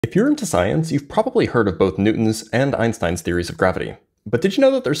If you're into science, you've probably heard of both Newton's and Einstein's theories of gravity. But did you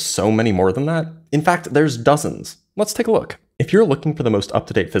know that there's so many more than that? In fact, there's dozens. Let's take a look. If you're looking for the most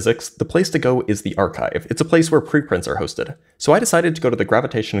up-to-date physics, the place to go is the archive. It's a place where preprints are hosted. So I decided to go to the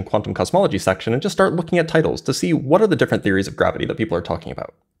gravitation and quantum cosmology section and just start looking at titles to see what are the different theories of gravity that people are talking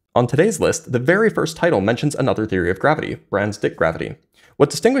about. On today's list, the very first title mentions another theory of gravity, Brans-Dicke gravity. What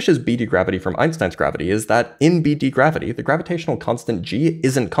distinguishes BD gravity from Einstein's gravity is that in BD gravity, the gravitational constant g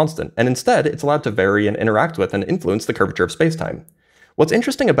isn't constant, and instead it's allowed to vary and interact with and influence the curvature of spacetime. What's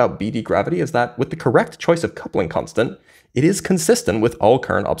interesting about BD gravity is that with the correct choice of coupling constant, it is consistent with all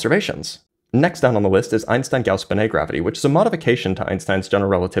current observations. Next down on the list is Einstein-Gauss-Bonnet gravity, which is a modification to Einstein's general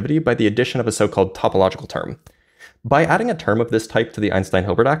relativity by the addition of a so-called topological term. By adding a term of this type to the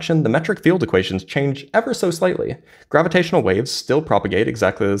Einstein-Hilbert action, the metric field equations change ever so slightly. Gravitational waves still propagate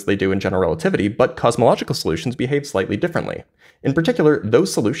exactly as they do in general relativity, but cosmological solutions behave slightly differently. In particular,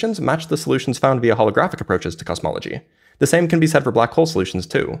 those solutions match the solutions found via holographic approaches to cosmology. The same can be said for black hole solutions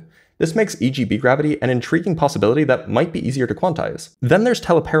too. This makes EGB gravity an intriguing possibility that might be easier to quantize. Then there's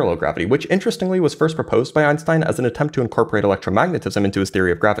teleparallel gravity, which interestingly was first proposed by Einstein as an attempt to incorporate electromagnetism into his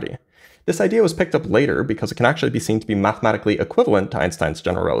theory of gravity. This idea was picked up later because it can actually be seen to be mathematically equivalent to Einstein's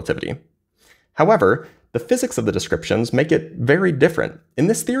general relativity. However, the physics of the descriptions make it very different. In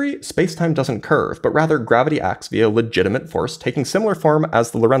this theory, spacetime doesn't curve, but rather gravity acts via a legitimate force taking similar form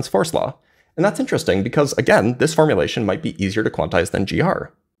as the Lorentz force law. And that's interesting because, again, this formulation might be easier to quantize than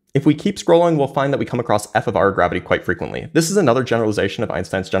GR. If we keep scrolling, we'll find that we come across f of r gravity quite frequently. This is another generalization of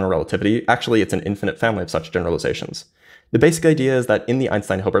Einstein's general relativity. Actually, it's an infinite family of such generalizations. The basic idea is that in the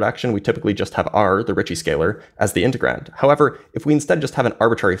Einstein-Hilbert action, we typically just have r, the Ricci scalar, as the integrand. However, if we instead just have an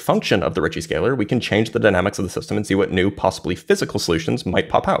arbitrary function of the Ricci scalar, we can change the dynamics of the system and see what new, possibly physical solutions might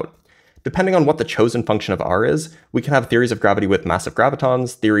pop out. Depending on what the chosen function of r is, we can have theories of gravity with massive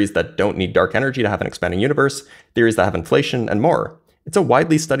gravitons, theories that don't need dark energy to have an expanding universe, theories that have inflation, and more. It's a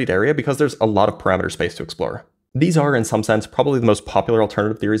widely studied area because there's a lot of parameter space to explore. These are, in some sense, probably the most popular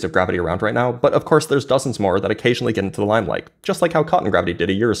alternative theories of gravity around right now, but of course there's dozens more that occasionally get into the limelight, just like how quantum gravity did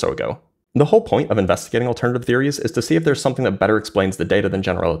a year or so ago. The whole point of investigating alternative theories is to see if there's something that better explains the data than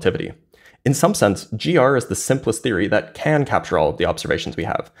general relativity. In some sense, GR is the simplest theory that can capture all of the observations we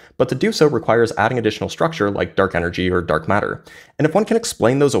have, but to do so requires adding additional structure like dark energy or dark matter. And if one can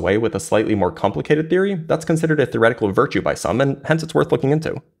explain those away with a slightly more complicated theory, that's considered a theoretical virtue by some, and hence it's worth looking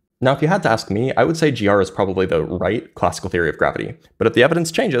into. Now, if you had to ask me, I would say GR is probably the right classical theory of gravity, but if the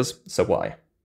evidence changes, so will I.